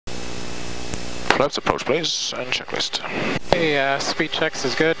Flaps approach please, and checklist. Hey, speed checks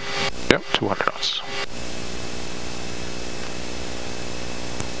is good. Yep, 200 knots.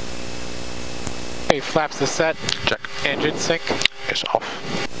 Hey, flaps is set. Check. Engine sync. Is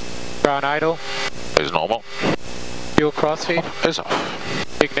off. Ground idle. Is normal. Fuel crossfeed. Is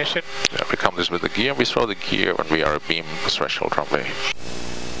off. Ignition. Yeah, we count this with the gear. We throw the gear when we are a beam threshold runway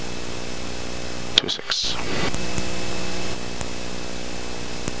 26.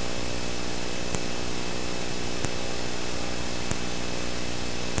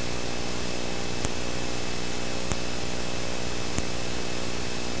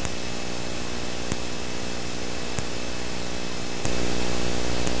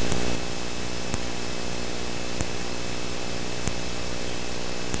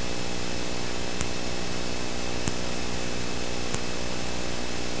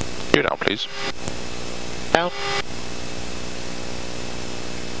 Gear down, please. Down.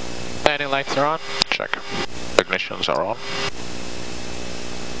 Landing lights are on. Check. Ignitions are on.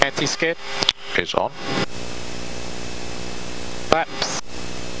 Anti-skid. Is on. Flaps.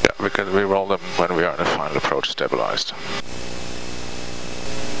 Yeah, we can re-roll them when we are in the final approach stabilized.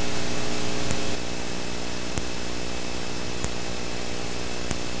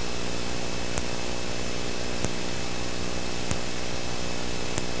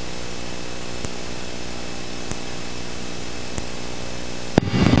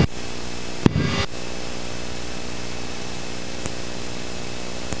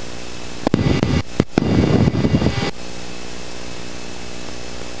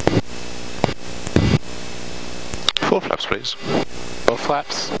 Full flaps, please. Full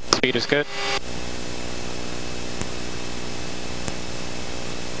flaps. Speed is good.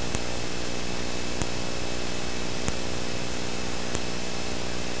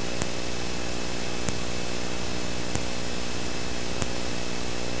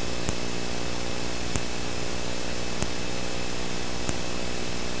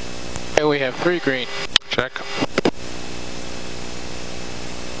 Okay, we have 3 green. Check.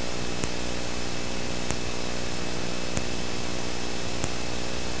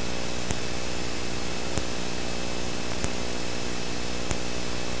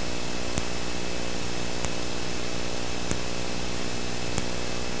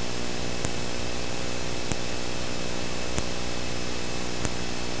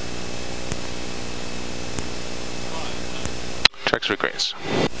 Check 3 greens.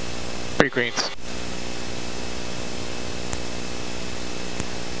 3 greens.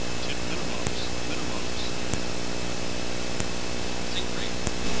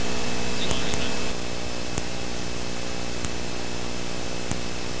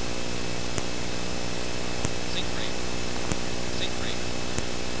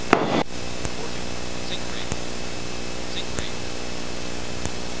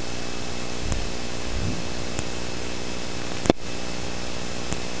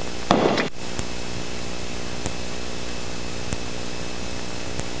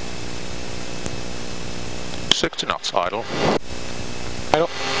 Sixty knots idle. Idle.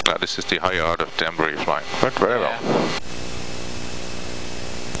 This is the higher art of Danbury flying. Went very well.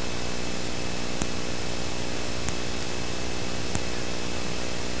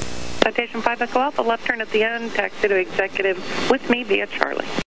 Citation 5 Echo Alpha, left turn at the end, taxi to executive with me via Charlie.